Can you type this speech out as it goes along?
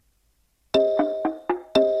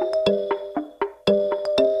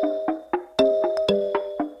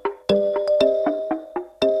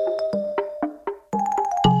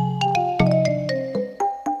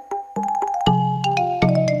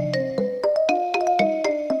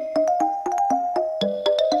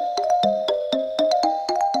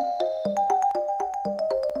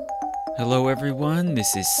Hello everyone,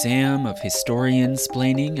 this is Sam of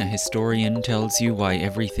Historiansplaining. A historian tells you why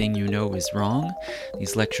everything you know is wrong.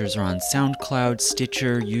 These lectures are on SoundCloud,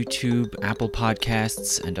 Stitcher, YouTube, Apple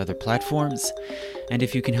Podcasts, and other platforms. And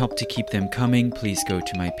if you can help to keep them coming, please go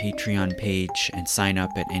to my Patreon page and sign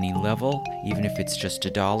up at any level, even if it's just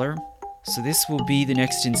 $1. So this will be the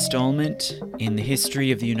next installment in the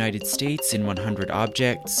history of the United States in 100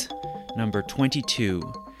 objects, number 22.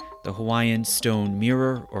 The Hawaiian Stone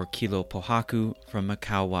Mirror, or Kilo Pohaku, from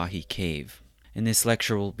Makauwahi Cave. And this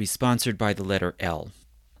lecture will be sponsored by the letter L.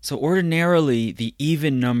 So ordinarily, the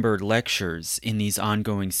even-numbered lectures in these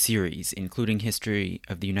ongoing series, including History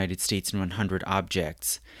of the United States in 100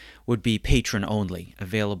 Objects, would be patron-only,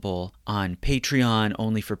 available on Patreon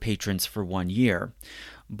only for patrons for 1 year.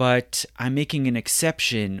 But I'm making an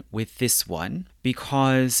exception with this one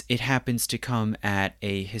because it happens to come at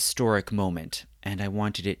a historic moment, and I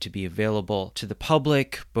wanted it to be available to the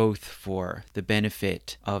public, both for the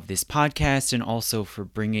benefit of this podcast and also for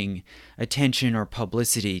bringing attention or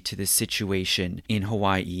publicity to the situation in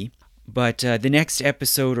Hawaii. But the next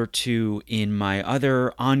episode or two in my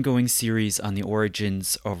other ongoing series on the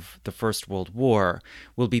origins of the First World War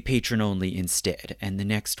will be patron-only instead, and the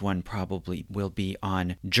next one probably will be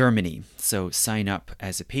on Germany. So sign up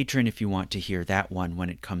as a patron if you want to hear that one when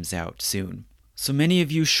it comes out soon. So many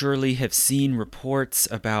of you surely have seen reports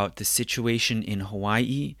about the situation in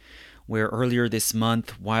Hawaii, where earlier this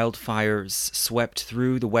month wildfires swept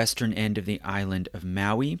through the western end of the island of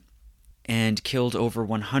Maui and killed over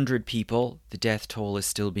 100 people. The death toll is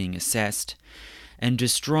still being assessed, and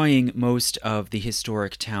destroying most of the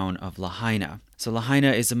historic town of Lahaina. So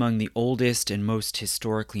Lahaina is among the oldest and most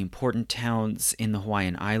historically important towns in the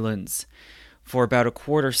Hawaiian Islands. For about a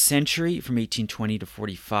quarter century, from 1820 to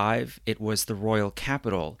 45, it was the royal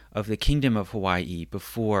capital of the Kingdom of Hawaii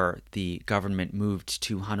before the government moved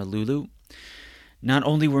to Honolulu. Not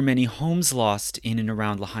only were many homes lost in and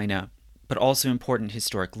around Lahaina, but also important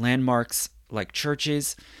historic landmarks like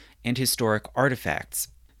churches and historic artifacts.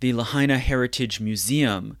 The Lahaina Heritage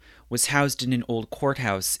Museum was housed in an old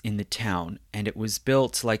courthouse in the town, and it was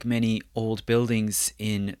built like many old buildings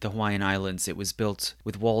in the Hawaiian Islands. It was built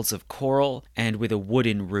with walls of coral and with a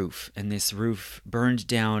wooden roof, and this roof burned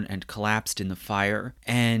down and collapsed in the fire,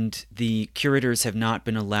 and the curators have not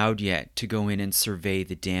been allowed yet to go in and survey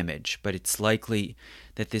the damage, but it's likely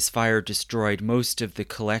that this fire destroyed most of the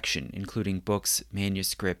collection, including books,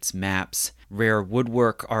 manuscripts, maps, rare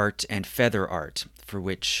woodwork art, and feather art, for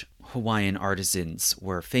which Hawaiian artisans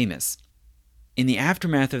were famous. In the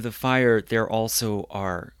aftermath of the fire, there also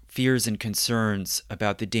are fears and concerns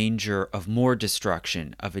about the danger of more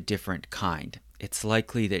destruction of a different kind. It's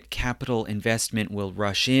likely that capital investment will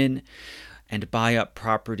rush in and buy up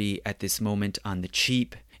property at this moment on the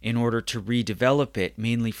cheap in order to redevelop it,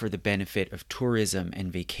 mainly for the benefit of tourism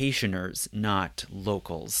and vacationers, not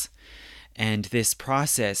locals. And this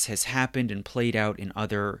process has happened and played out in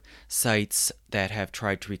other sites that have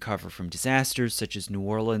tried to recover from disasters, such as New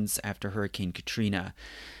Orleans after Hurricane Katrina.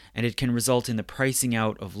 And it can result in the pricing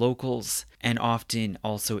out of locals and often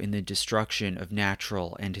also in the destruction of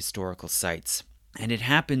natural and historical sites. And it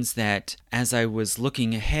happens that as I was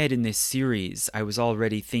looking ahead in this series, I was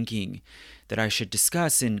already thinking that I should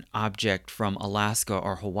discuss an object from Alaska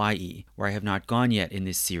or Hawaii, where I have not gone yet in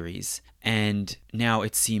this series. And now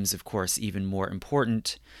it seems, of course, even more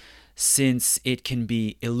important, since it can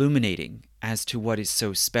be illuminating as to what is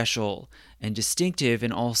so special and distinctive,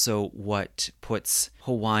 and also what puts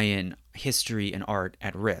Hawaiian history and art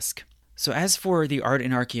at risk. So as for the art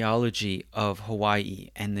and archaeology of Hawaii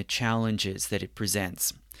and the challenges that it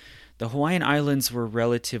presents, the Hawaiian Islands were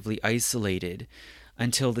relatively isolated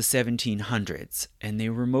until the 1700s, and they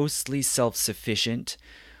were mostly self-sufficient,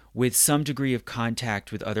 with some degree of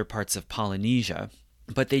contact with other parts of Polynesia,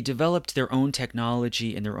 but they developed their own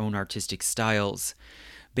technology and their own artistic styles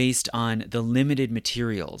based on the limited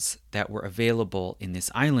materials that were available in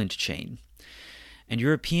this island chain. And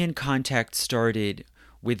European contact started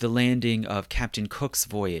with the landing of Captain Cook's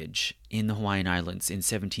voyage in the Hawaiian Islands in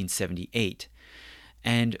 1778.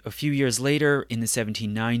 And a few years later, in the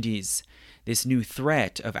 1790s, this new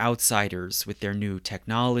threat of outsiders with their new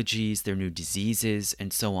technologies, their new diseases,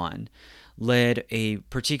 and so on, led a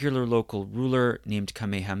particular local ruler named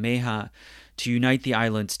Kamehameha to unite the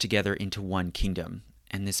islands together into one kingdom.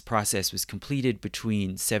 And this process was completed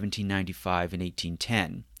between 1795 and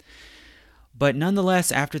 1810. But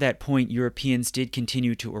nonetheless, after that point, Europeans did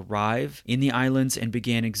continue to arrive in the islands and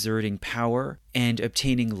began exerting power and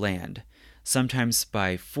obtaining land. sometimes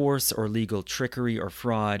by force or legal trickery or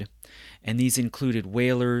fraud, and these included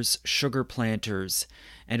whalers, sugar planters,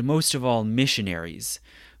 and most of all missionaries,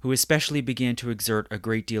 who especially began to exert a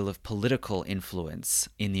great deal of political influence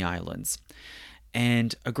in the islands.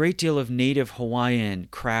 And a great deal of native Hawaiian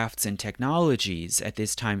crafts and technologies at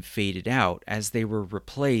this time faded out as they were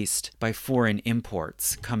replaced by foreign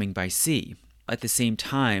imports coming by sea. At the same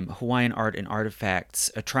time, Hawaiian art and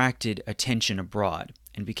artifacts attracted attention abroad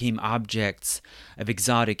and became objects of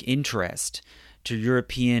exotic interest to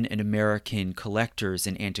European and American collectors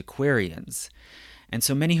and antiquarians. And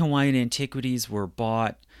so many Hawaiian antiquities were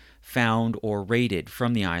bought, found, or raided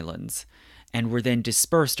from the islands, and were then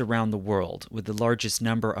dispersed around the world, with the largest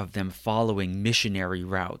number of them following missionary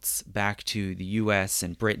routes back to the US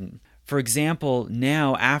and Britain. For example,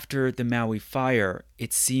 now after the Maui fire,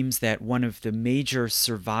 it seems that one of the major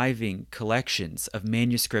surviving collections of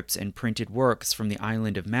manuscripts and printed works from the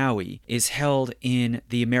island of Maui is held in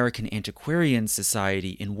the American Antiquarian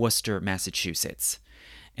Society in Worcester, Massachusetts.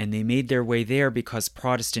 And they made their way there because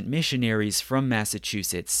Protestant missionaries from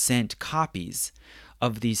Massachusetts sent copies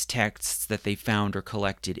of these texts that they found or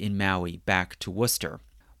collected in Maui back to Worcester.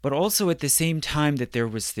 But also at the same time that there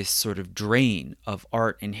was this sort of drain of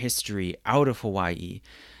art and history out of Hawaii,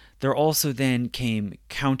 there also then came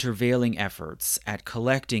countervailing efforts at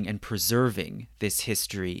collecting and preserving this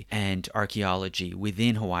history and archaeology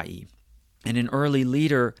within Hawaii. And an early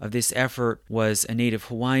leader of this effort was a native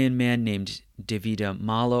Hawaiian man named Devida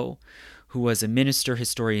Malo, who was a minister,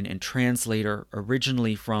 historian, and translator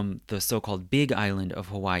originally from the so-called Big Island of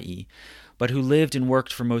Hawaii, but who lived and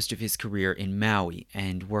worked for most of his career in Maui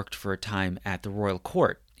and worked for a time at the royal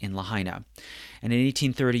court in Lahaina. And in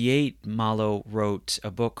 1838, Malo wrote a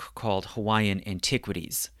book called Hawaiian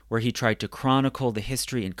Antiquities, where he tried to chronicle the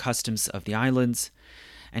history and customs of the islands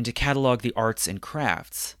and to catalog the arts and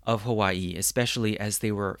crafts of Hawaii, especially as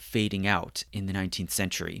they were fading out in the 19th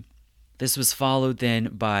century. This was followed then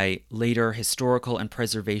by later historical and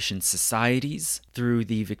preservation societies through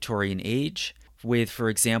the Victorian Age, with, for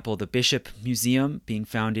example, the Bishop Museum being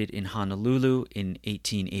founded in Honolulu in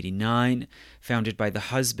 1889, founded by the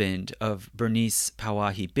husband of Bernice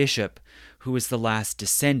Makauwahi Bishop, who was the last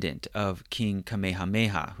descendant of King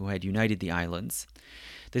Kamehameha, who had united the islands.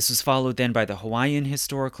 This was followed then by the Hawaiian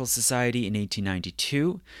Historical Society in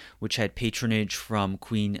 1892, which had patronage from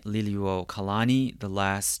Queen Liliuokalani, the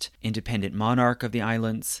last independent monarch of the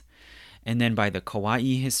islands, and then by the Kauai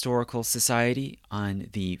Historical Society on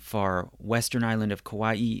the far western island of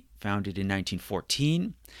Kauai, founded in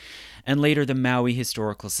 1914, and later the Maui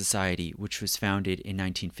Historical Society, which was founded in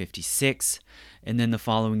 1956, and then the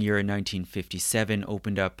following year in 1957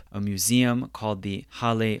 opened up a museum called the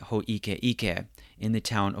Hale Ho'ike'ike in the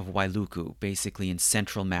town of Wailuku, basically in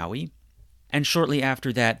central Maui. And shortly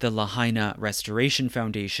after that, the Lahaina Restoration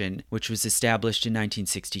Foundation, which was established in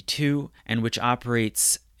 1962 and which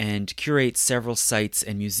operates and curates several sites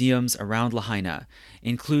and museums around Lahaina,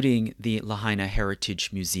 including the Lahaina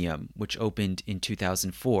Heritage Museum, which opened in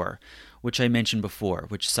 2004, which I mentioned before,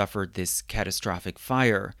 which suffered this catastrophic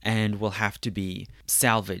fire and will have to be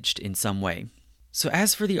salvaged in some way. So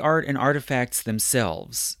as for the art and artifacts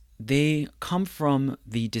themselves, they come from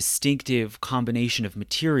the distinctive combination of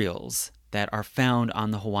materials that are found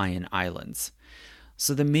on the Hawaiian Islands.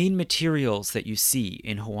 So the main materials that you see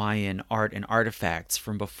in Hawaiian art and artifacts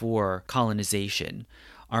from before colonization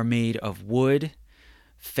are made of wood,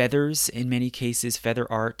 feathers in many cases,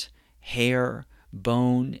 feather art, hair,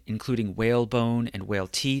 bone, including whale bone and whale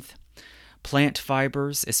teeth, plant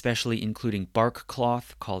fibers, especially including bark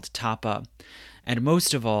cloth called tapa, and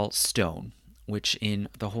most of all, stone, which in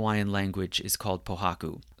the Hawaiian language is called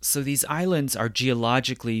Pohaku. So these islands are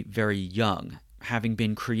geologically very young, having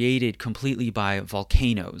been created completely by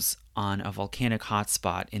volcanoes on a volcanic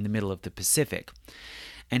hotspot in the middle of the Pacific.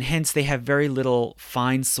 And hence they have very little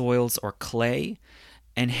fine soils or clay,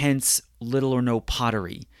 and hence little or no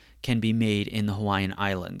pottery can be made in the Hawaiian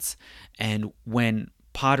Islands. And when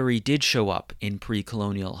pottery did show up in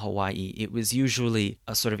pre-colonial Hawaii, it was usually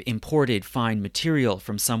a sort of imported fine material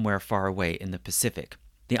from somewhere far away in the Pacific.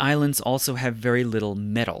 The islands also have very little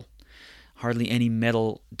metal. Hardly any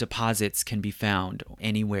metal deposits can be found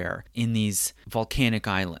anywhere in these volcanic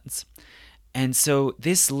islands. And so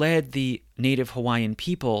this led the native Hawaiian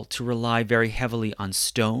people to rely very heavily on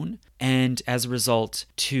stone, and as a result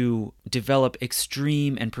to develop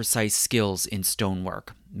extreme and precise skills in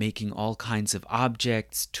stonework. making all kinds of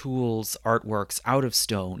objects, tools, artworks out of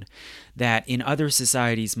stone that in other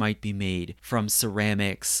societies might be made from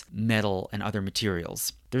ceramics, metal, and other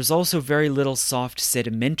materials. There's also very little soft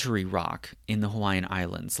sedimentary rock in the Hawaiian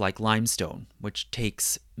Islands, like limestone, which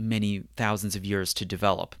takes many thousands of years to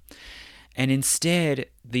develop. And instead,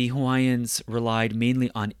 the Hawaiians relied mainly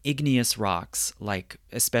on igneous rocks, like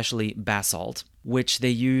especially basalt, which they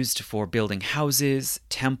used for building houses,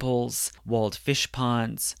 temples, walled fish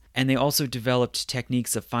ponds, and they also developed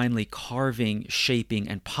techniques of finely carving, shaping,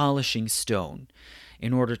 and polishing stone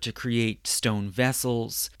in order to create stone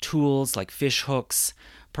vessels, tools like fish hooks,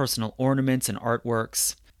 personal ornaments and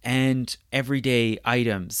artworks, and everyday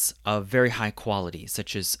items of very high quality,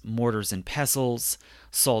 such as mortars and pestles,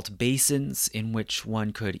 salt basins in which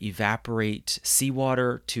one could evaporate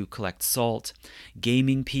seawater to collect salt,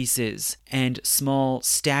 gaming pieces, and small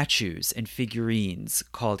statues and figurines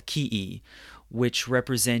called ki'i, which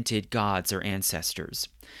represented gods or ancestors.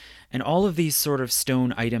 And all of these sort of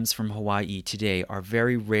stone items from Hawaii today are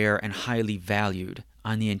very rare and highly valued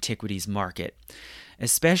on the antiquities market,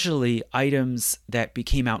 especially items that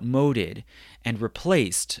became outmoded and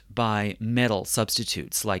replaced by metal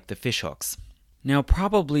substitutes like the fishhooks. Now,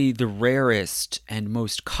 probably the rarest and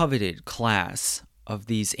most coveted class of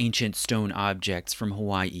these ancient stone objects from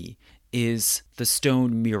Hawaii is the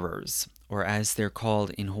stone mirrors, or as they're called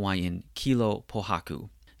in Hawaiian, kilo pohaku.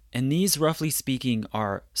 And these, roughly speaking,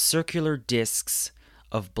 are circular discs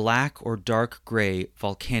of black or dark gray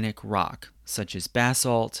volcanic rock, such as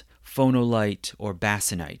basalt, phonolite, or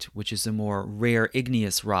basanite, which is a more rare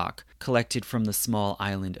igneous rock collected from the small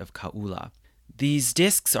island of Kaula. These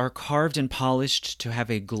discs are carved and polished to have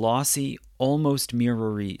a glossy, almost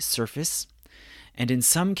mirror-y surface, and in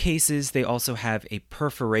some cases they also have a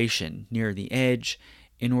perforation near the edge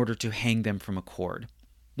in order to hang them from a cord.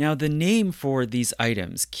 Now, the name for these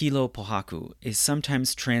items, kilo pohaku, is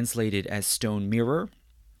sometimes translated as stone mirror,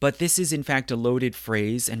 but this is in fact a loaded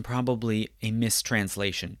phrase and probably a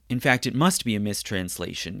mistranslation. In fact, it must be a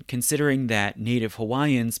mistranslation, considering that native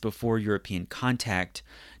Hawaiians before European contact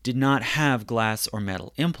did not have glass or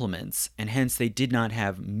metal implements, and hence they did not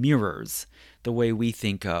have mirrors the way we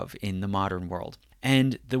think of in the modern world.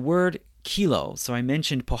 And the word kilo, so I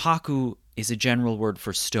mentioned pohaku is a general word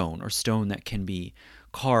for stone, or stone that can be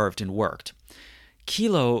carved and worked.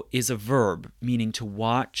 Kilo is a verb meaning to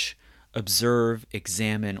watch, observe,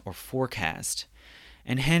 examine, or forecast,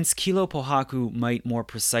 and hence kilo pohaku might more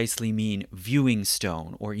precisely mean viewing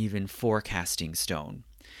stone or even forecasting stone.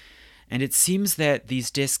 And it seems that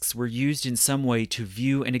these discs were used in some way to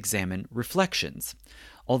view and examine reflections,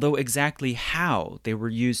 although exactly how they were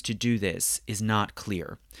used to do this is not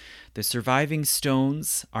clear. The surviving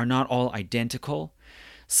stones are not all identical.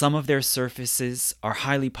 Some of their surfaces are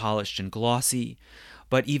highly polished and glossy,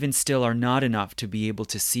 but even still are not enough to be able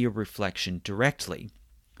to see a reflection directly.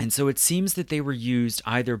 And so it seems that they were used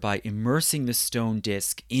either by immersing the stone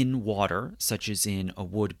disc in water, such as in a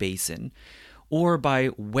wood basin, or by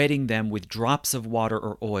wetting them with drops of water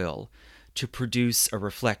or oil to produce a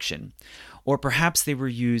reflection. Or perhaps they were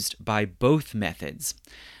used by both methods.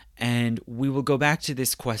 And we will go back to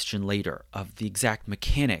this question later of the exact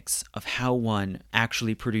mechanics of how one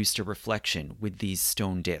actually produced a reflection with these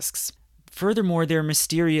stone discs. Furthermore, they're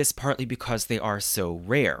mysterious partly because they are so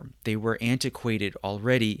rare. They were antiquated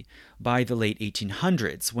already by the late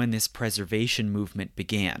 1800s when this preservation movement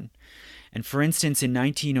began. And for instance, in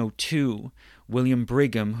 1902, William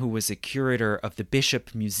Brigham, who was a curator of the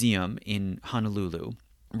Bishop Museum in Honolulu,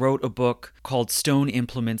 wrote a book called Stone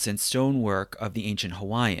Implements and Stonework of the Ancient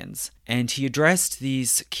Hawaiians. And he addressed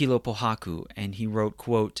these kilo pohaku, and he wrote,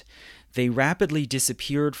 quote, "They rapidly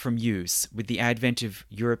disappeared from use with the advent of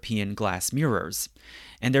European glass mirrors,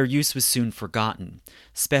 and their use was soon forgotten.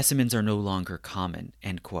 Specimens are no longer common,"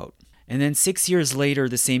 end quote. And then 6 years later,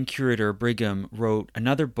 the same curator, Brigham, wrote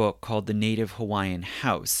another book called The Native Hawaiian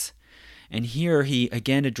House. And here he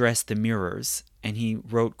again addressed the mirrors, and he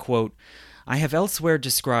wrote, quote, "I have elsewhere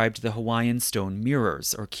described the Hawaiian stone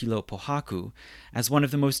mirrors, or kilo pohaku, as one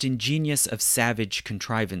of the most ingenious of savage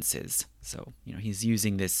contrivances." So, he's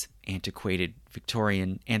using this antiquated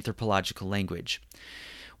Victorian anthropological language.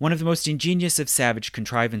 "One of the most ingenious of savage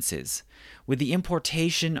contrivances. With the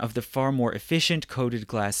importation of the far more efficient coated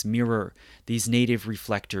glass mirror, these native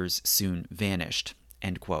reflectors soon vanished,"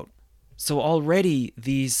 end quote. So already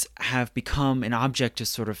these have become an object of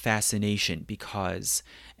sort of fascination because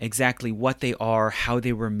exactly what they are, how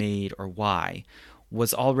they were made, or why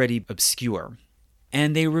was already obscure.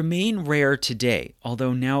 And they remain rare today,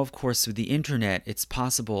 although now, of course, with the internet, it's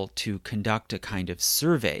possible to conduct a kind of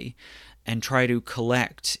survey and try to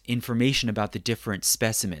collect information about the different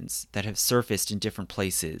specimens that have surfaced in different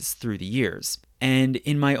places through the years. And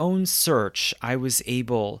in my own search, I was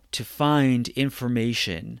able to find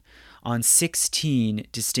information on 16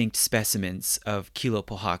 distinct specimens of Kilo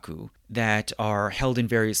Pohaku that are held in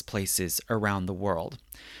various places around the world.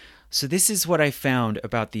 So this is what I found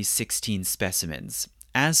about these 16 specimens.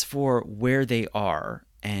 As for where they are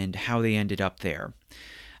and how they ended up there,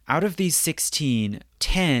 out of these 16,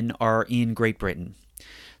 10 are in Great Britain,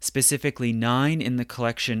 specifically 9 in the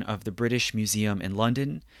collection of the British Museum in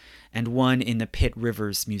London and 1 in the Pitt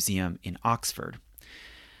Rivers Museum in Oxford.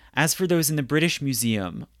 As for those in the British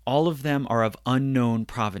Museum, all of them are of unknown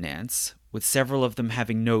provenance, with several of them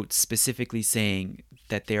having notes specifically saying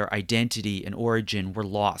that their identity and origin were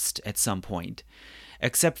lost at some point,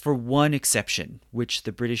 except for one exception, which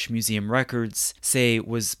the British Museum records say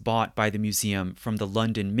was bought by the museum from the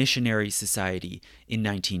London Missionary Society in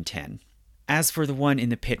 1910. As for the one in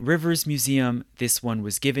the Pitt Rivers Museum, this one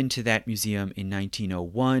was given to that museum in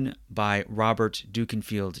 1901 by Robert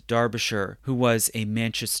Dukenfield Derbyshire, who was a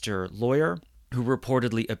Manchester lawyer who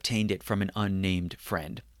reportedly obtained it from an unnamed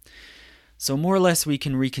friend. So more or less we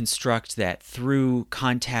can reconstruct that through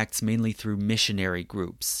contacts mainly through missionary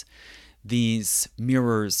groups. These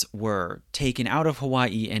mirrors were taken out of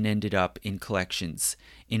Hawaii and ended up in collections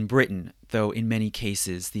in Britain, though in many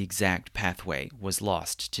cases the exact pathway was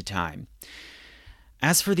lost to time.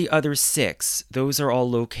 As for the other 6, those are all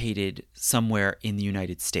located somewhere in the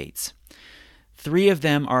United States. 3 of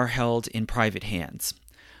them are held in private hands.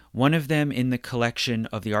 One of them in the collection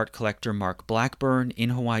of the art collector Mark Blackburn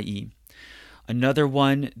in Hawaii. Another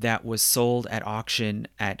one that was sold at auction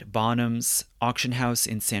at Bonham's auction house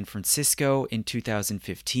in San Francisco in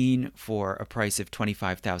 2015 for a price of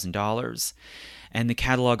 $25,000. And the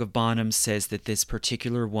catalog of Bonham's says that this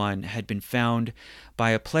particular one had been found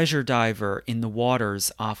by a pleasure diver in the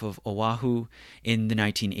waters off of Oahu in the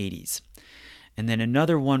 1980s. And then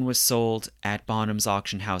another one was sold at Bonham's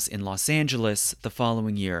auction house in Los Angeles the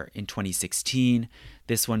following year in 2016,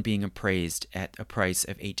 this one being appraised at a price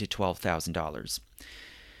of $8,000 to $12,000.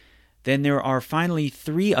 Then there are finally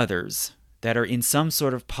 3 others that are in some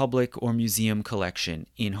sort of public or museum collection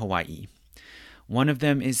in Hawaii. One of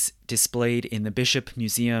them is displayed in the Bishop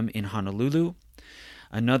Museum in Honolulu.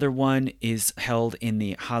 Another one is held in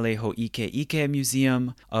the Hale Ho'ike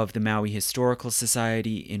Museum of the Maui Historical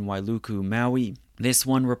Society in Wailuku, Maui. This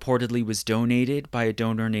one reportedly was donated by a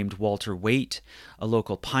donor named Walter Waite, a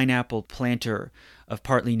local pineapple planter of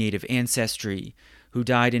partly native ancestry who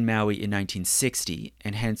died in Maui in 1960,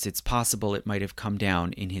 and hence it's possible it might have come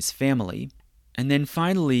down in his family. And then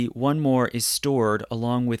finally, one more is stored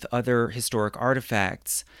along with other historic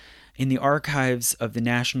artifacts in the archives of the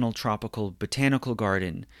National Tropical Botanical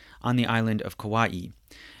Garden on the island of Kauai.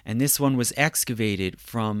 And this one was excavated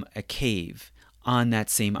from a cave on that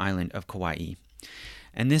same island of Kauai.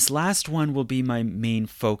 And this last one will be my main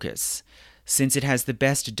focus, since it has the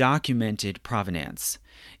best documented provenance.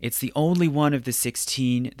 It's the only one of the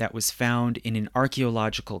 16 that was found in an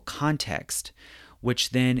archaeological context, which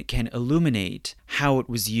then can illuminate how it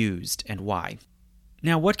was used and why.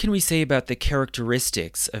 Now, what can we say about the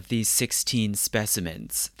characteristics of these 16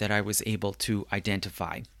 specimens that I was able to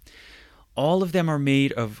identify? All of them are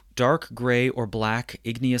made of dark gray or black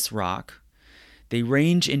igneous rock. They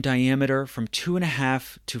range in diameter from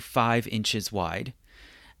 2.5 to 5 inches wide,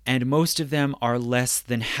 and most of them are less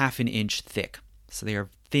than half an inch thick, so they are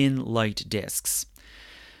thin, light discs.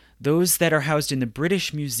 Those that are housed in the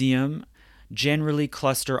British Museum generally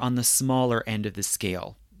cluster on the smaller end of the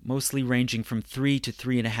scale, mostly ranging from 3 to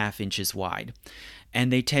 3.5 inches wide,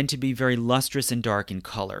 and they tend to be very lustrous and dark in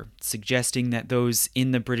color, suggesting that those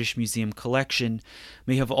in the British Museum collection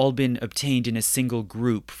may have all been obtained in a single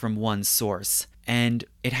group from one source. And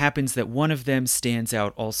it happens that one of them stands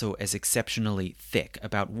out also as exceptionally thick,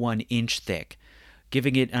 about 1 inch thick,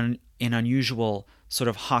 giving it an unusual sort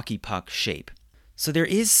of hockey puck shape. So there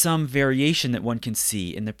is some variation that one can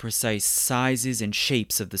see in the precise sizes and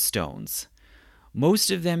shapes of the stones. Most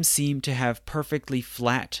of them seem to have perfectly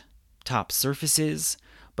flat top surfaces,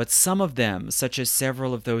 but some of them, such as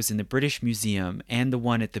several of those in the British Museum and the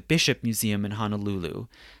one at the Bishop Museum in Honolulu,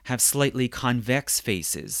 have slightly convex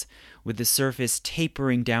faces, with the surface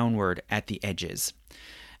tapering downward at the edges.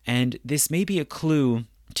 And this may be a clue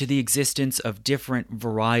to the existence of different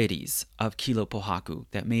varieties of Kilo Pohaku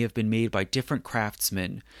that may have been made by different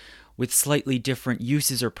craftsmen with slightly different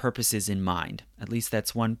uses or purposes in mind. At least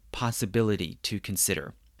that's one possibility to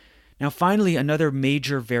consider. Now finally, another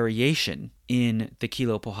major variation in the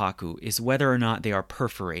Kilo Pohaku is whether or not they are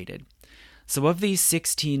perforated. So of these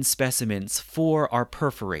 16 specimens, 4 are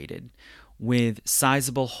perforated, with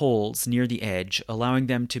sizable holes near the edge, allowing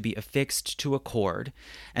them to be affixed to a cord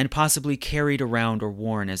and possibly carried around or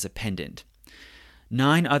worn as a pendant.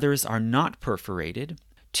 9 others are not perforated.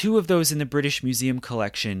 2 of those in the British Museum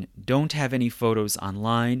collection don't have any photos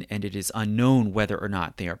online, and it is unknown whether or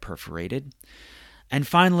not they are perforated. And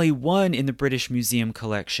finally, 1 in the British Museum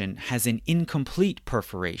collection has an incomplete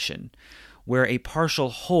perforation, where a partial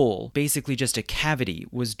hole, basically just a cavity,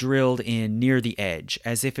 was drilled in near the edge,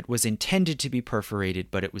 as if it was intended to be perforated,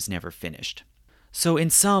 but it was never finished. So in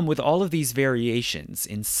sum, with all of these variations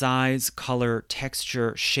in size, color,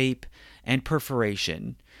 texture, shape, and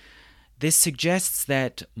perforation, this suggests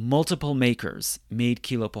that multiple makers made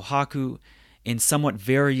kilo pohaku in somewhat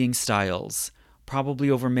varying styles, probably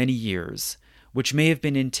over many years, which may have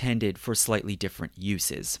been intended for slightly different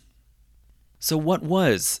uses. So what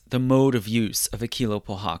was the mode of use of a kilo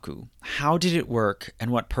pohaku? How did it work,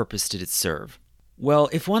 and what purpose did it serve? Well,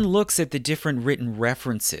 if one looks at the different written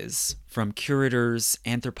references from curators,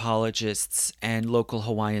 anthropologists, and local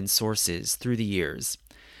Hawaiian sources through the years,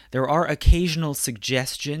 there are occasional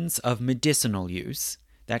suggestions of medicinal use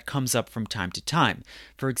that comes up from time to time.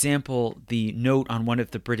 For example, the note on one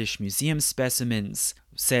of the British Museum specimens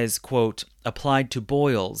says, quote, applied to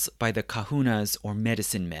boils by the kahunas or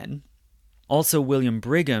medicine men. Also, William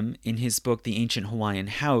Brigham, in his book The Ancient Hawaiian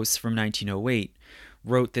House from 1908,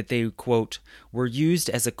 wrote that they, quote, were used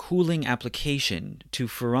as a cooling application to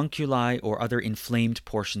furunculi or other inflamed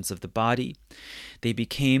portions of the body. They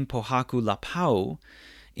became pohaku lapau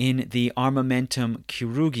in the armamentum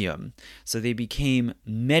chirurgium, so they became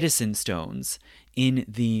medicine stones in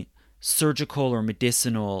the surgical or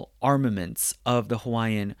medicinal armaments of the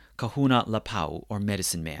Hawaiian kahuna lapau or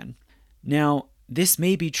medicine man. Now, this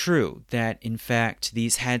may be true that, in fact,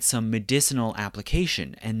 these had some medicinal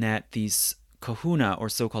application and that these kahuna, or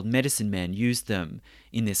so-called medicine men, used them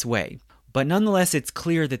in this way. But nonetheless, it's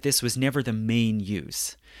clear that this was never the main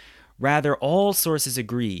use. Rather, all sources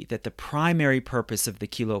agree that the primary purpose of the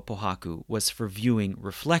kilo pohaku was for viewing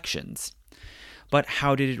reflections. But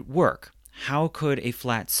how did it work? How could a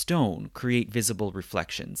flat stone create visible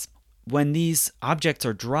reflections? When these objects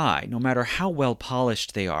are dry, no matter how well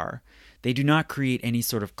polished they are, they do not create any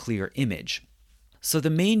sort of clear image. So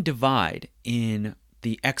the main divide in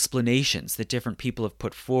the explanations that different people have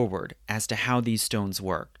put forward as to how these stones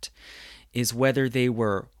worked is whether they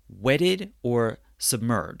were wetted or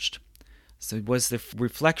submerged. So was the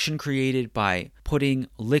reflection created by putting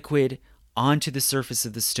liquid onto the surface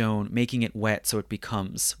of the stone, making it wet so it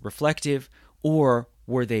becomes reflective, or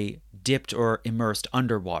were they dipped or immersed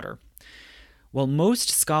underwater? Well, most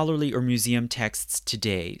scholarly or museum texts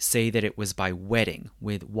today say that it was by wetting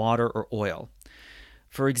with water or oil.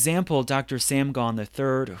 For example, Dr. Sam Gaughan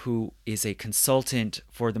III, who is a consultant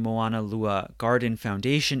for the Moana Lua Garden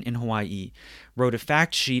Foundation in Hawaii, wrote a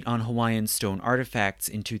fact sheet on Hawaiian stone artifacts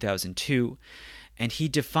in 2002, and he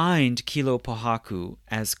defined kilo pohaku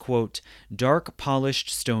as, quote, dark polished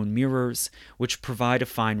stone mirrors which provide a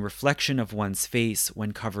fine reflection of one's face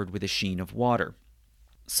when covered with a sheen of water.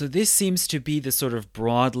 So this seems to be the sort of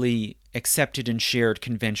broadly accepted and shared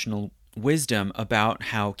conventional wisdom about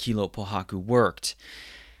how kilo pohaku worked.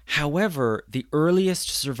 However, the earliest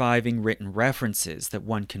surviving written references that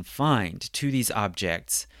one can find to these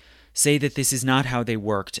objects say that this is not how they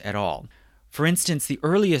worked at all. For instance, the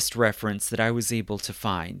earliest reference that I was able to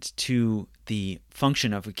find to the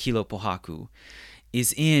function of a kilo pohaku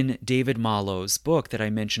is in David Malo's book that I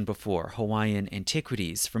mentioned before, Hawaiian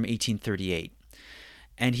Antiquities from 1838.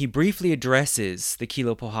 And he briefly addresses the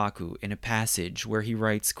kilo pohaku in a passage where he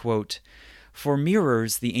writes, quote, for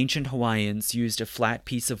mirrors, the ancient Hawaiians used a flat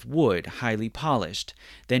piece of wood, highly polished,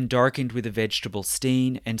 then darkened with a vegetable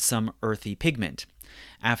stain and some earthy pigment.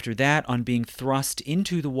 After that, on being thrust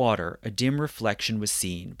into the water, a dim reflection was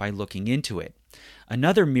seen by looking into it.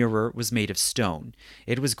 Another mirror was made of stone.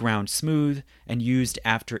 It was ground smooth and used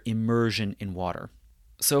after immersion in water.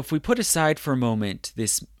 So if we put aside for a moment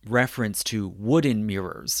this reference to wooden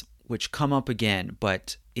mirrors, which come up again,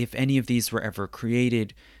 but if any of these were ever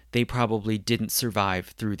created, they probably didn't survive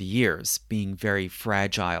through the years, being very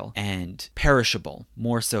fragile and perishable,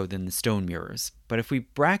 more so than the stone mirrors. But if we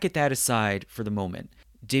bracket that aside for the moment,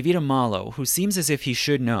 David Malo, who seems as if he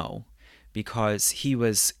should know, because he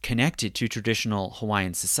was connected to traditional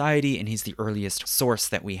Hawaiian society and he's the earliest source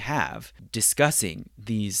that we have discussing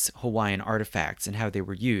these Hawaiian artifacts and how they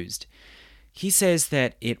were used, he says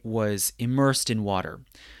that it was immersed in water.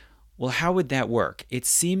 Well, how would that work? It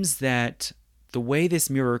seems that the way this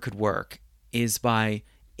mirror could work is by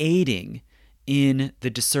aiding in the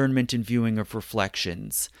discernment and viewing of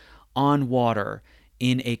reflections on water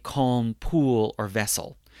in a calm pool or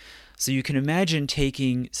vessel. So you can imagine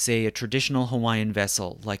taking, say, a traditional Hawaiian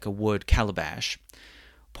vessel like a wood calabash,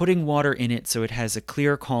 putting water in it so it has a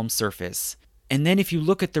clear, calm surface, and then if you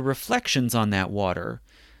look at the reflections on that water,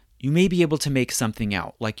 you may be able to make something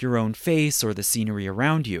out, like your own face or the scenery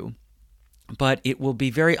around you, but it will be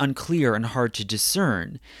very unclear and hard to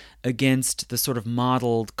discern against the sort of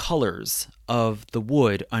mottled colors of the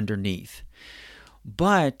wood underneath.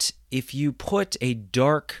 But if you put a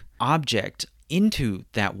dark object into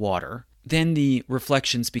that water, then the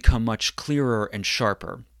reflections become much clearer and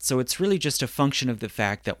sharper. So it's really just a function of the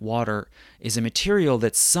fact that water is a material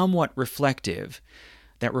that's somewhat reflective,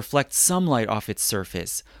 that reflects some light off its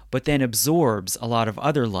surface, but then absorbs a lot of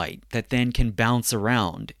other light that then can bounce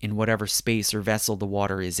around in whatever space or vessel the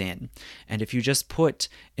water is in. And if you just put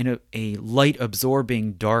in a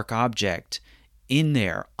light-absorbing dark object in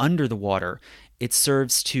there under the water, it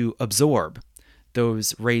serves to absorb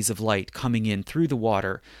those rays of light coming in through the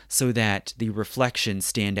water so that the reflections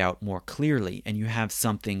stand out more clearly and you have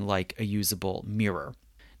something like a usable mirror.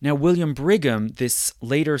 Now, William Brigham, this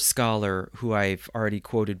later scholar who I've already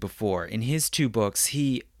quoted before, in his 2 books,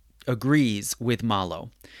 he agrees with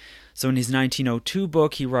Malo. So in his 1902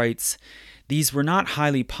 book, he writes, "These were not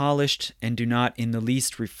highly polished and do not in the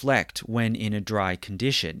least reflect when in a dry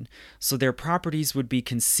condition, so their properties would be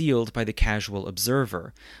concealed by the casual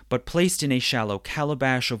observer, but placed in a shallow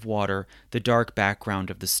calabash of water, the dark background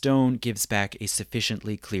of the stone gives back a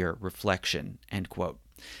sufficiently clear reflection." End quote.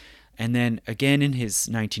 And then again in his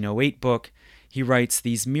 1908 book, he writes,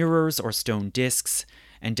 "These mirrors or stone discs,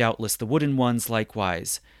 and doubtless the wooden ones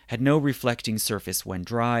likewise, had no reflecting surface when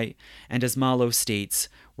dry, and as Malo states,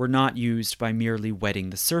 were not used by merely wetting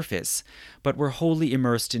the surface, but were wholly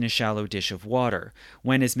immersed in a shallow dish of water,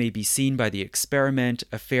 when, as may be seen by the experiment,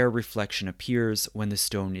 a fair reflection appears when the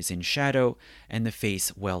stone is in shadow and the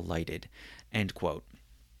face well lighted." End quote.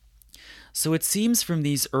 So it seems from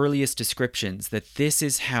these earliest descriptions that this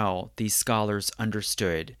is how these scholars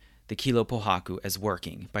understood the Kilo Pohaku as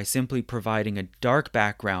working, by simply providing a dark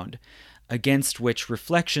background against which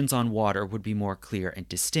reflections on water would be more clear and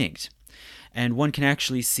distinct. And one can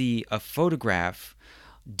actually see a photograph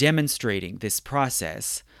demonstrating this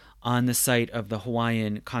process on the site of the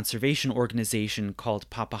Hawaiian conservation organization called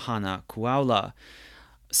Makauwahi,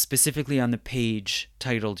 specifically on the page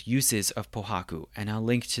titled Uses of Pohaku, and I'll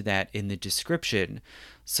link to that in the description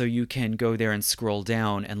so you can go there and scroll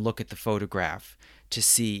down and look at the photograph to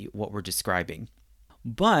see what we're describing.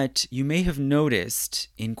 But you may have noticed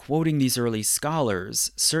in quoting these early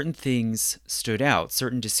scholars, certain things stood out,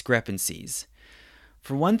 certain discrepancies.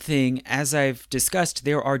 For one thing, as I've discussed,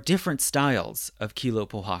 there are different styles of Kilo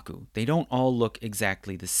Pohaku. They don't all look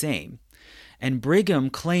exactly the same. And Brigham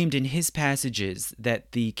claimed in his passages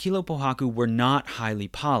that the Kilo Pohaku were not highly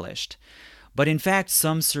polished. But in fact,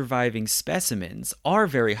 some surviving specimens are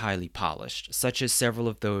very highly polished, such as several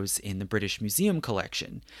of those in the British Museum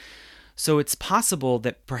collection. So it's possible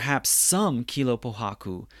that perhaps some Kilo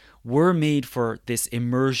Pohaku were made for this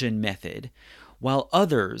immersion method, while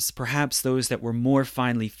others, perhaps those that were more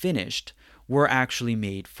finely finished, were actually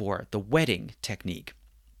made for the wetting technique.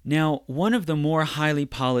 Now, one of the more highly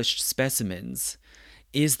polished specimens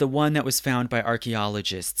is the one that was found by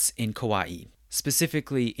archaeologists in Kauai,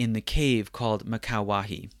 specifically in the cave called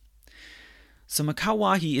Makauwahi. So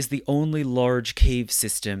Makauwahi is the only large cave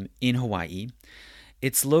system in Hawaii.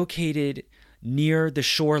 It's located near the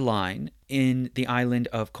shoreline in the island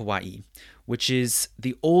of Kauai, which is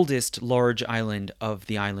the oldest large island of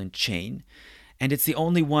the island chain. And it's the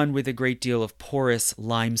only one with a great deal of porous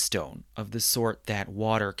limestone, of the sort that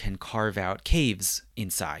water can carve out caves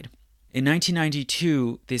inside. In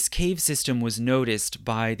 1992, this cave system was noticed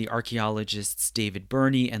by the archaeologists David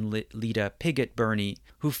Burney and Lita Piggott Burney,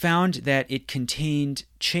 who found that it contained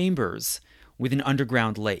chambers with an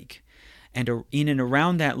underground lake. And in and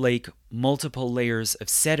around that lake, multiple layers of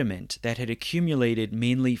sediment that had accumulated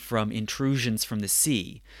mainly from intrusions from the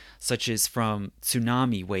sea, such as from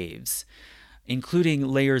tsunami waves, including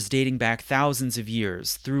layers dating back thousands of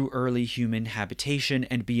years through early human habitation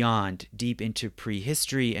and beyond, deep into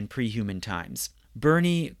prehistory and pre-human times.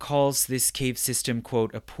 Burney calls this cave system,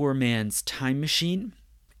 quote, a poor man's time machine,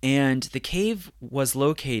 and the cave was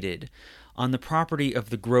located on the property of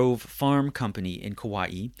the Grove Farm Company in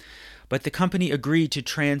Kauai, but the company agreed to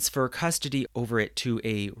transfer custody over it to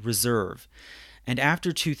a reserve. And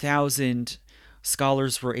after 2000,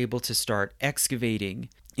 scholars were able to start excavating,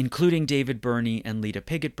 including David Burney and Lita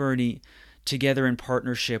Piggott Burney, together in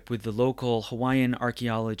partnership with the local Hawaiian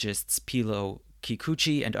archaeologists Pilo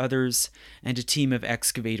Kikuchi and others, and a team of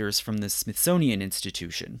excavators from the Smithsonian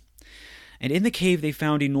Institution. And in the cave, they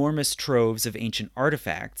found enormous troves of ancient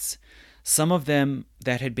artifacts, some of them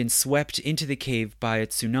that had been swept into the cave by a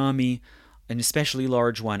tsunami, an especially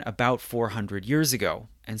large one, about 400 years ago.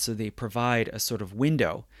 And so they provide a sort of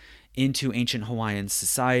window into ancient Hawaiian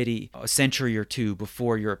society a century or two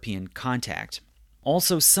before European contact.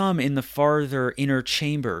 Also, some in the farther inner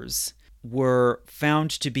chambers were found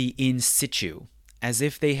to be in situ, as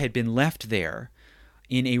if they had been left there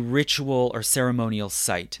in a ritual or ceremonial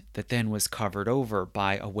site that then was covered over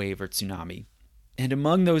by a wave or tsunami. And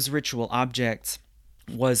among those ritual objects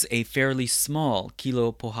was a fairly small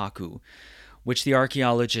kilo pohaku, which the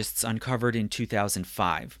archaeologists uncovered in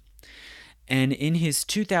 2005. And in his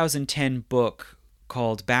 2010 book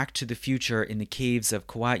called Back to the Future in the Caves of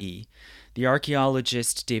Kauai, the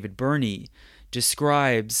archaeologist David Burney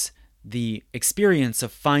describes the experience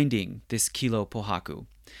of finding this kilo pohaku.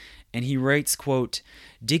 And he writes, quote,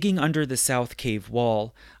 "Digging under the south cave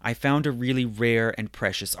wall, I found a really rare and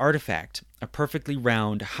precious artifact, a perfectly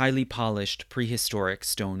round, highly polished prehistoric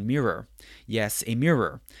stone mirror. Yes, a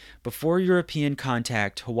mirror. Before European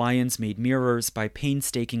contact, Hawaiians made mirrors by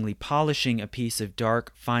painstakingly polishing a piece of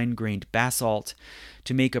dark, fine-grained basalt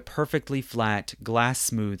to make a perfectly flat,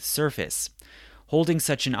 glass-smooth surface. Holding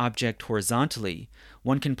such an object horizontally,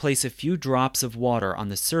 one can place a few drops of water on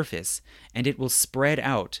the surface, and it will spread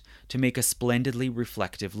out to make a splendidly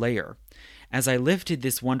reflective layer. As I lifted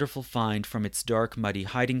this wonderful find from its dark, muddy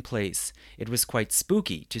hiding place, it was quite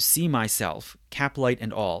spooky to see myself, caplight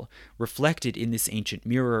and all, reflected in this ancient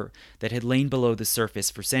mirror that had lain below the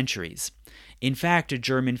surface for centuries. In fact, a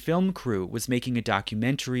German film crew was making a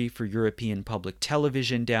documentary for European public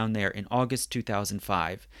television down there in August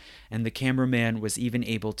 2005, and the cameraman was even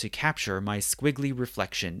able to capture my squiggly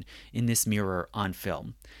reflection in this mirror on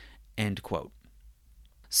film." End quote.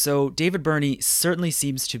 So David Burney certainly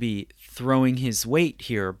seems to be throwing his weight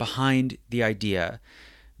here behind the idea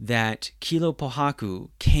that kilo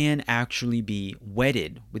pohaku can actually be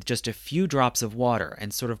wetted with just a few drops of water,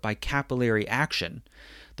 and sort of by capillary action,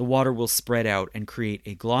 the water will spread out and create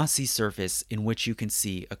a glossy surface in which you can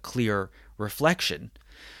see a clear reflection.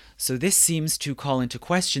 So this seems to call into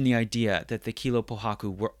question the idea that the kilo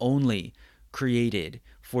pohaku were only created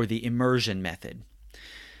for the immersion method.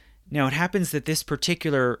 Now, it happens that this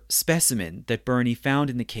particular specimen that Burney found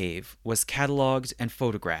in the cave was cataloged and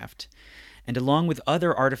photographed, and along with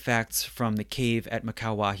other artifacts from the cave at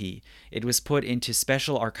Makauwahi, it was put into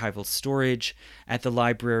special archival storage at the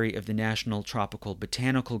Library of the National Tropical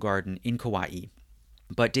Botanical Garden in Kauai.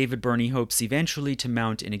 But David Burney hopes eventually to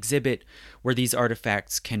mount an exhibit where these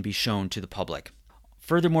artifacts can be shown to the public.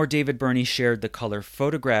 Furthermore, David Burney shared the color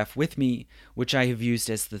photograph with me, which I have used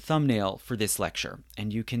as the thumbnail for this lecture.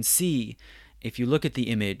 And you can see, if you look at the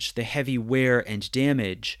image, the heavy wear and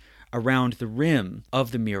damage around the rim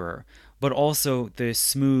of the mirror, but also the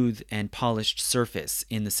smooth and polished surface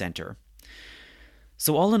in the center.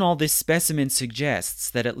 So all in all, this specimen suggests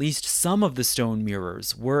that at least some of the stone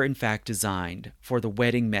mirrors were in fact designed for the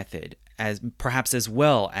wetting method, as perhaps as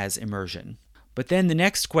well as immersion. But then the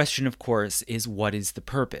next question, of course, is what is the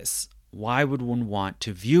purpose? Why would one want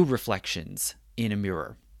to view reflections in a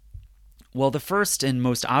mirror? Well, the first and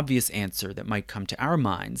most obvious answer that might come to our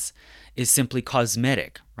minds is simply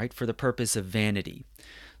cosmetic, right, for the purpose of vanity.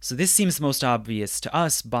 So this seems most obvious to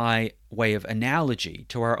us by way of analogy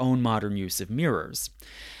to our own modern use of mirrors.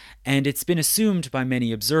 And it's been assumed by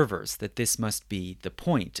many observers that this must be the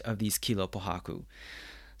point of these kilo pohaku.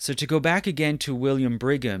 So to go back again to William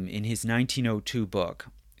Brigham in his 1902 book,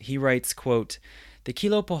 he writes, quote, "The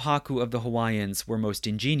kilo pohaku of the Hawaiians were most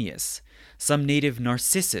ingenious. Some native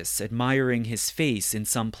Narcissus admiring his face in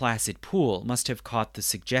some placid pool must have caught the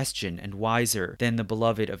suggestion, and wiser than the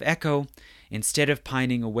beloved of Echo, instead of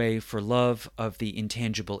pining away for love of the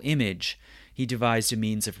intangible image, he devised a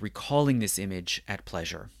means of recalling this image at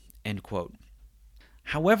pleasure." End quote.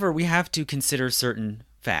 However, we have to consider certain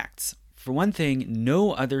facts. For one thing,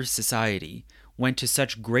 no other society went to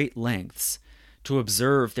such great lengths to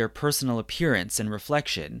observe their personal appearance and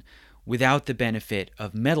reflection without the benefit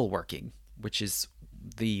of metalworking, which is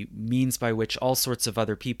the means by which all sorts of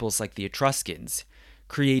other peoples like the Etruscans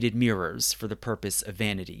created mirrors for the purpose of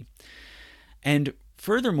vanity. And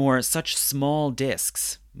furthermore, such small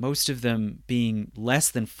discs, most of them being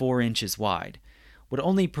less than 4 inches wide, would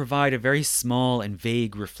only provide a very small and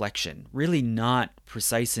vague reflection, really not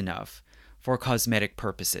precise enough for cosmetic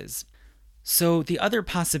purposes. So the other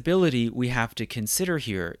possibility we have to consider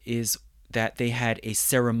here is that they had a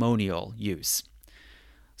ceremonial use.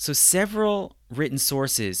 So several written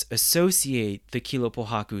sources associate the kilo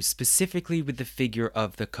pohaku specifically with the figure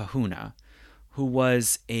of the kahuna, who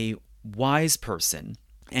was a wise person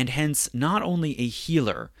and hence not only a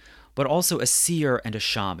healer, but also a seer and a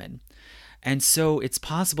shaman. And so it's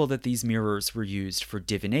possible that these mirrors were used for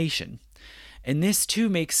divination. And this too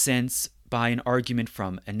makes sense by an argument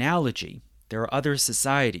from analogy. There are other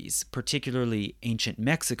societies, particularly ancient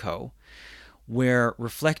Mexico, where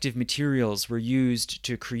reflective materials were used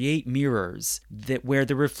to create mirrors where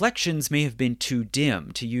the reflections may have been too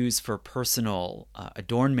dim to use for personal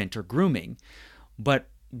adornment or grooming, but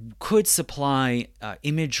could supply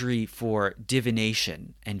imagery for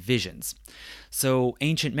divination and visions. So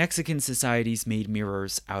ancient Mexican societies made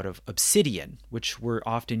mirrors out of obsidian, which were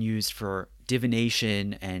often used for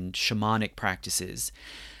divination and shamanic practices.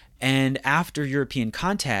 And after European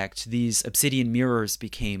contact, these obsidian mirrors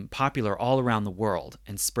became popular all around the world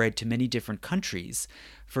and spread to many different countries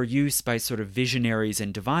for use by sort of visionaries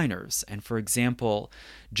and diviners. And for example,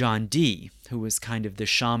 John Dee, who was kind of the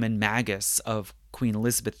shaman magus of Queen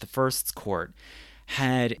Elizabeth I's court,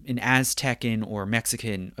 had an Aztecan or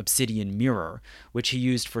Mexican obsidian mirror, which he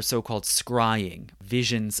used for so-called scrying,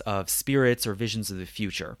 visions of spirits or visions of the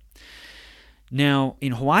future. Now,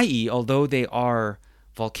 in Hawaii, although they are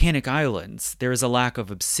volcanic islands, there is a lack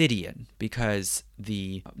of obsidian because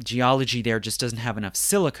the geology there just doesn't have enough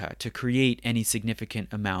silica to create any significant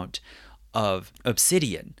amount of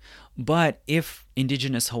obsidian. But if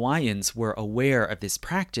indigenous Hawaiians were aware of this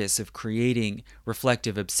practice of creating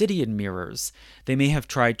reflective obsidian mirrors, they may have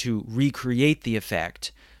tried to recreate the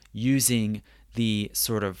effect using the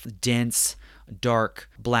sort of dense, dark,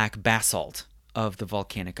 black basalt of the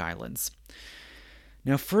volcanic islands.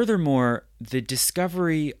 Now, furthermore, the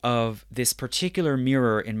discovery of this particular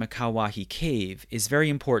mirror in Makauwahi Cave is very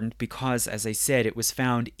important because, as I said, it was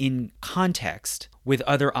found in context with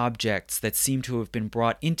other objects that seem to have been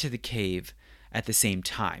brought into the cave at the same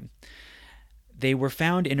time. They were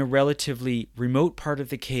found in a relatively remote part of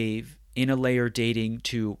the cave in a layer dating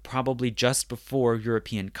to probably just before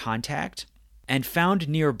European contact, and found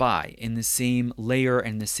nearby in the same layer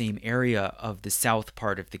and the same area of the south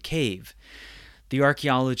part of the cave. The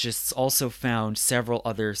archaeologists also found several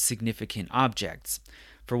other significant objects.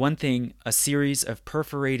 For one thing, a series of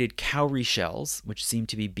perforated cowrie shells, which seem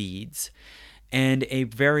to be beads, and a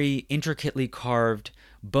very intricately carved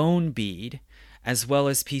bone bead, as well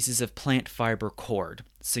as pieces of plant fiber cord,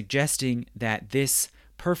 suggesting that this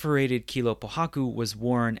perforated kilo Pohaku was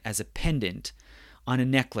worn as a pendant on a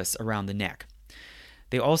necklace around the neck.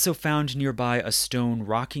 They also found nearby a stone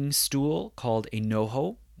rocking stool called a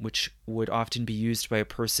noho, which would often be used by a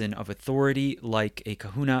person of authority like a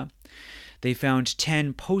kahuna. They found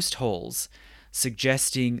 10 post holes,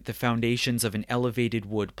 suggesting the foundations of an elevated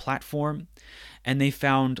wood platform, and they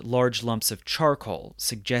found large lumps of charcoal,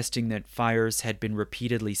 suggesting that fires had been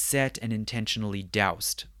repeatedly set and intentionally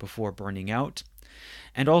doused before burning out.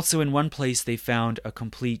 And also in one place they found a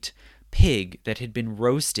complete pig that had been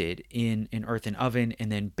roasted in an earthen oven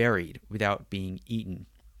and then buried without being eaten.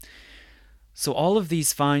 So all of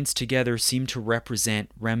these finds together seem to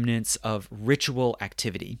represent remnants of ritual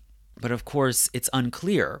activity. But of course, it's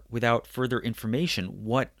unclear without further information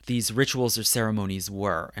what these rituals or ceremonies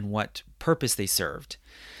were and what purpose they served.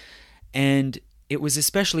 And it was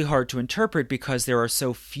especially hard to interpret because there are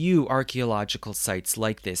so few archaeological sites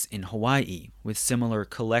like this in Hawaii, with similar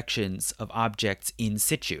collections of objects in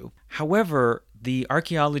situ. However, the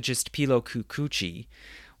archaeologist Pilo Kukuchi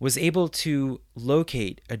was able to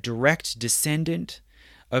locate a direct descendant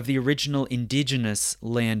of the original indigenous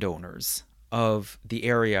landowners of the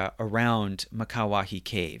area around Makauwahi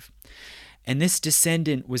Cave. And this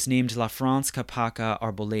descendant was named La France Kapaka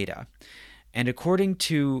Arboleda. And according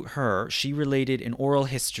to her, she related an oral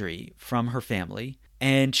history from her family,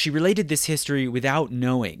 and she related this history without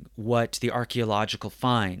knowing what the archaeological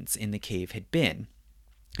finds in the cave had been.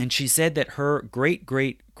 And she said that her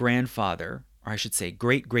great-great-grandfather, or I should say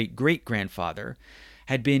great-great-great-grandfather,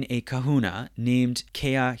 had been a kahuna named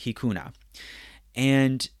Kea Hikuna.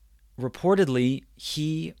 And reportedly,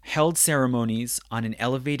 he held ceremonies on an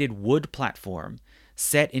elevated wood platform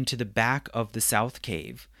set into the back of the South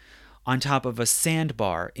Cave, on top of a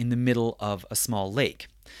sandbar in the middle of a small lake.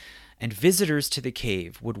 And visitors to the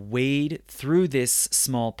cave would wade through this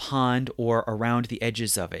small pond or around the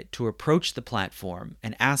edges of it to approach the platform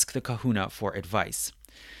and ask the kahuna for advice.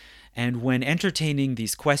 And when entertaining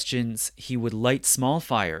these questions, he would light small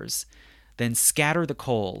fires, then scatter the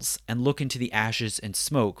coals and look into the ashes and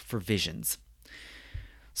smoke for visions.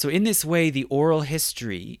 So in this way, the oral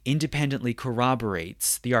history independently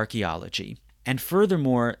corroborates the archaeology. And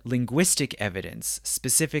furthermore, linguistic evidence,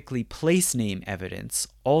 specifically place name evidence,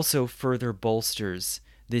 also further bolsters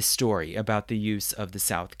this story about the use of the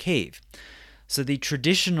South Cave. So the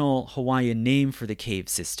traditional Hawaiian name for the cave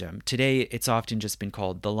system, today it's often just been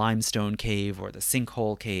called the limestone cave or the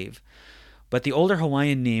sinkhole cave. But the older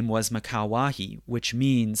Hawaiian name was Makauwahi, which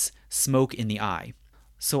means smoke in the eye.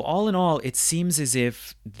 So all in all, it seems as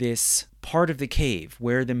if this part of the cave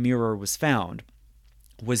where the mirror was found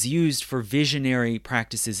was used for visionary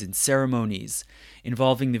practices and ceremonies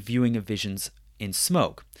involving the viewing of visions in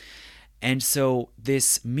smoke. And so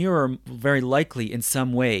this mirror very likely in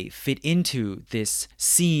some way fit into this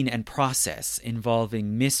scene and process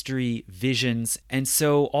involving mystery, visions. And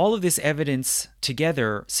so all of this evidence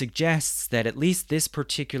together suggests that at least this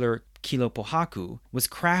particular kilo Pohaku was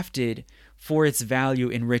crafted for its value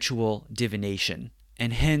in ritual divination.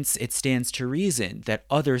 And hence it stands to reason that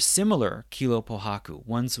other similar kilo Pohaku,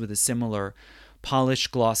 ones with a similar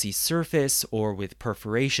polished glossy surface or with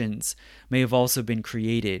perforations, may have also been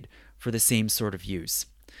created for the same sort of use.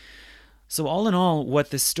 So all in all, what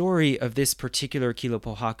the story of this particular kilo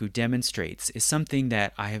Pohaku demonstrates is something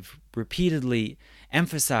that I have repeatedly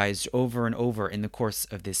emphasized over and over in the course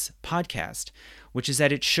of this podcast, which is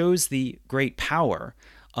that it shows the great power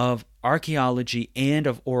of archaeology and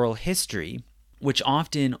of oral history, which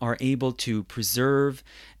often are able to preserve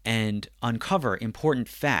and uncover important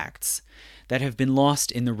facts that have been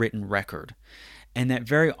lost in the written record, and that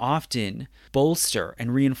very often bolster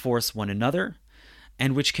and reinforce one another,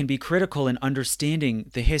 and which can be critical in understanding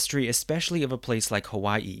the history, especially of a place like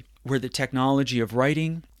Hawaii, where the technology of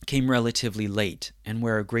writing came relatively late, and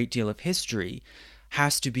where a great deal of history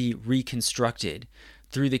has to be reconstructed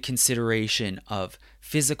through the consideration of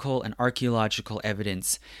physical and archaeological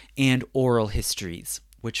evidence and oral histories,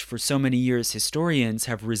 which for so many years historians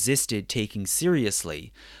have resisted taking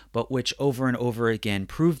seriously, but which over and over again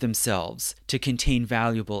prove themselves to contain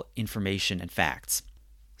valuable information and facts.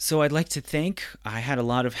 So I'd like to thank, I had a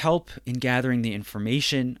lot of help in gathering the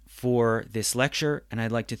information for this lecture, and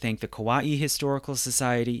I'd like to thank the Kauai Historical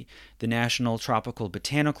Society, the National Tropical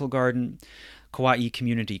Botanical Garden, Kauai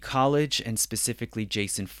Community College, and specifically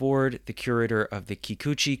Jason Ford, the curator of the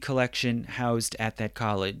Kikuchi collection housed at that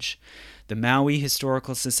college, the Maui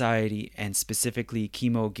Historical Society, and specifically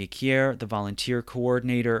Kimo Gekier, the volunteer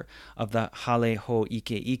coordinator of the Hale Ho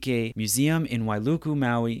Ike Ike Museum in Wailuku,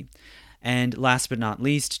 Maui, and last but not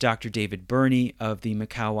least, Dr. David Burney of the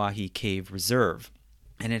Makauwahi Cave Reserve.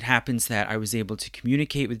 And it happens that I was able to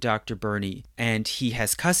communicate with Dr. Burney, and he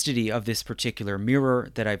has custody of this particular mirror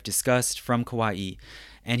that I've discussed from Kauai,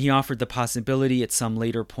 and he offered the possibility at some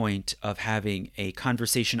later point of having a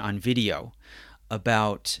conversation on video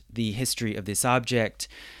about the history of this object,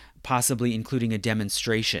 possibly including a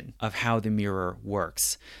demonstration of how the mirror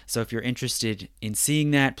works. So if you're interested in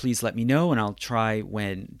seeing that, please let me know, and I'll try,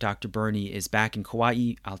 when Dr. Burney is back in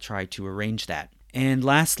Kauai, I'll try to arrange that. And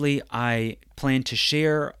lastly, I plan to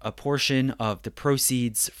share a portion of the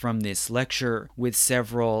proceeds from this lecture with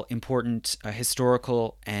several important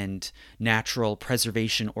historical and natural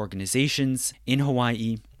preservation organizations in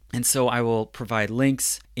Hawaii. And so I will provide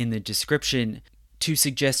links in the description to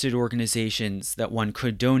suggested organizations that one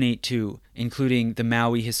could donate to, including the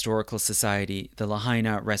Maui Historical Society, the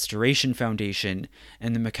Lahaina Restoration Foundation,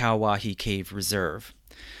 and the Makauwahi Cave Reserve.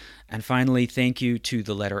 And finally, thank you to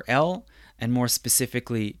the letter L, and more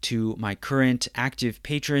specifically to my current active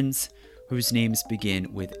patrons whose names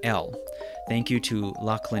begin with L. Thank you to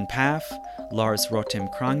Lachlan Paff, Lars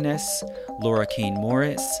Rotem Krangnes, Laura Kane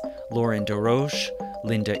Morris, Lauren DeRoche,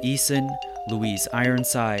 Linda Eason, Louise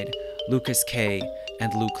Ironside, Lucas K.,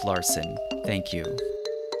 and Luke Larson. Thank you.